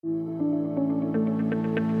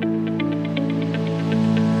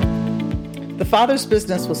Father's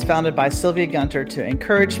Business was founded by Sylvia Gunter to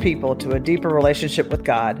encourage people to a deeper relationship with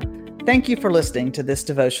God. Thank you for listening to this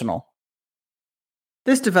devotional.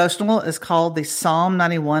 This devotional is called the Psalm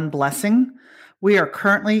 91 Blessing. We are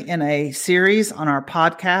currently in a series on our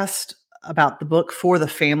podcast about the book For the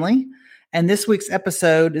Family. And this week's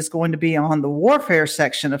episode is going to be on the warfare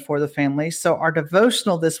section of For the Family. So our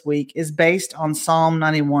devotional this week is based on Psalm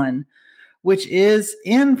 91, which is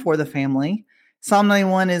in For the Family. Psalm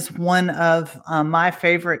 91 is one of my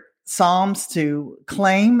favorite Psalms to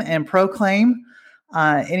claim and proclaim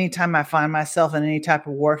anytime I find myself in any type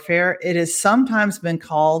of warfare. It has sometimes been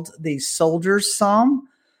called the Soldier's Psalm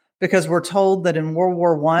because we're told that in World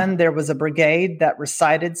War I, there was a brigade that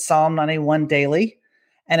recited Psalm 91 daily.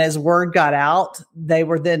 And as word got out, they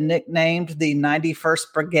were then nicknamed the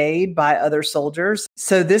 91st Brigade by other soldiers.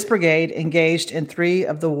 So this brigade engaged in three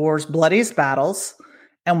of the war's bloodiest battles.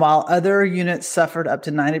 And while other units suffered up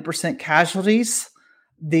to 90% casualties,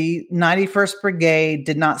 the 91st Brigade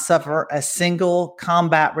did not suffer a single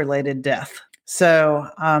combat-related death. So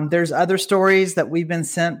there's other stories that we've been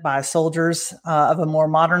sent by soldiers of a more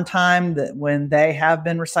modern time that when they have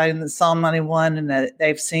been reciting the Psalm 91 and that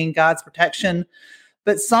they've seen God's protection.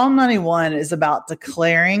 But Psalm 91 is about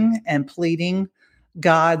declaring and pleading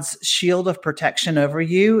God's shield of protection over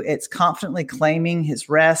you. It's confidently claiming his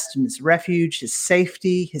rest and his refuge, his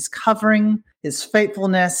safety, his covering, his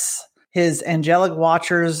faithfulness, his angelic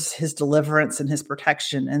watchers, his deliverance, and his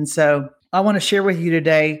protection. And so I want to share with you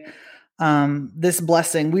today this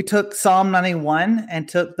blessing. We took Psalm 91 and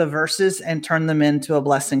took the verses and turned them into a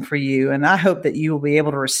blessing for you. And I hope that you will be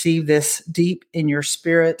able to receive this deep in your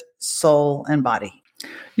spirit, soul, and body.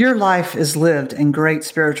 Your life is lived in great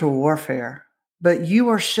spiritual warfare, but you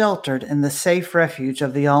are sheltered in the safe refuge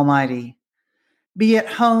of the Almighty. Be at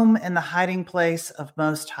home in the hiding place of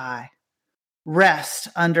Most High. Rest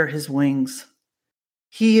under his wings.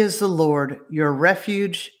 He is the Lord, your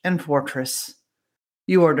refuge and fortress.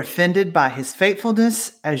 You are defended by his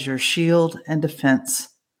faithfulness as your shield and defense.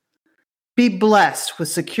 Be blessed with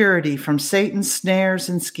security from Satan's snares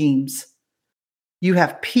and schemes. You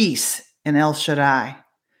have peace in El Shaddai.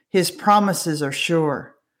 His promises are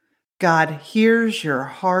sure. God hears your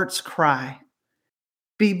heart's cry.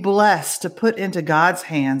 Be blessed to put into God's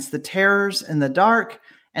hands the terrors in the dark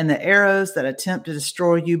and the arrows that attempt to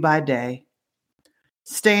destroy you by day.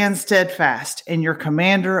 Stand steadfast in your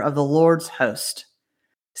commander of the Lord's host.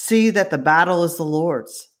 See that the battle is the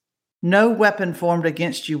Lord's. No weapon formed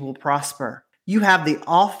against you will prosper. You have the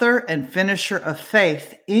author and finisher of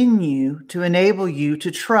faith in you to enable you to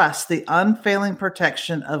trust the unfailing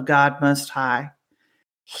protection of God Most High.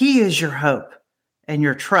 He is your hope and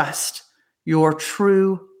your trust, your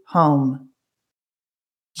true home.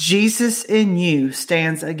 Jesus in you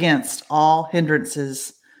stands against all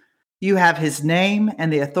hindrances. You have his name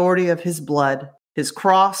and the authority of his blood, his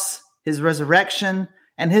cross, his resurrection,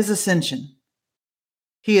 and his ascension.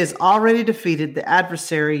 He has already defeated the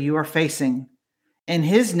adversary you are facing. In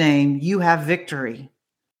his name, you have victory.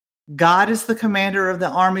 God is the commander of the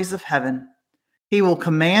armies of heaven. He will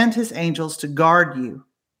command his angels to guard you.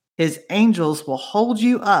 His angels will hold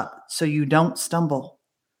you up so you don't stumble.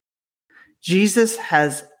 Jesus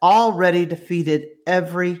has already defeated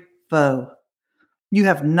every foe. You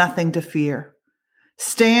have nothing to fear.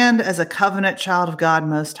 Stand as a covenant child of God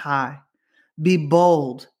Most High. Be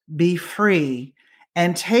bold, be free,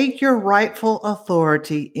 and take your rightful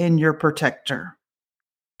authority in your protector.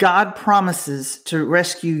 God promises to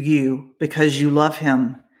rescue you because you love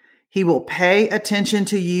him. He will pay attention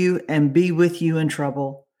to you and be with you in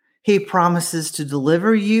trouble. He promises to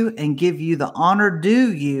deliver you and give you the honor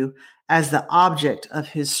due you as the object of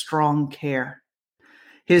his strong care.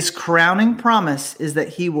 His crowning promise is that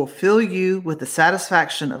he will fill you with the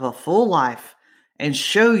satisfaction of a full life and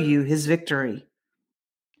show you his victory.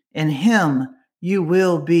 In him, you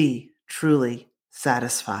will be truly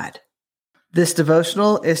satisfied. This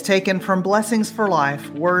devotional is taken from Blessings for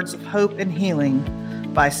Life, Words of Hope and Healing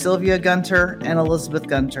by Sylvia Gunter and Elizabeth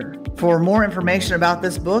Gunter. For more information about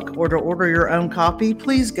this book or to order your own copy,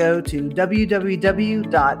 please go to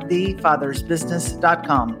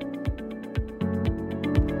www.thefathersbusiness.com.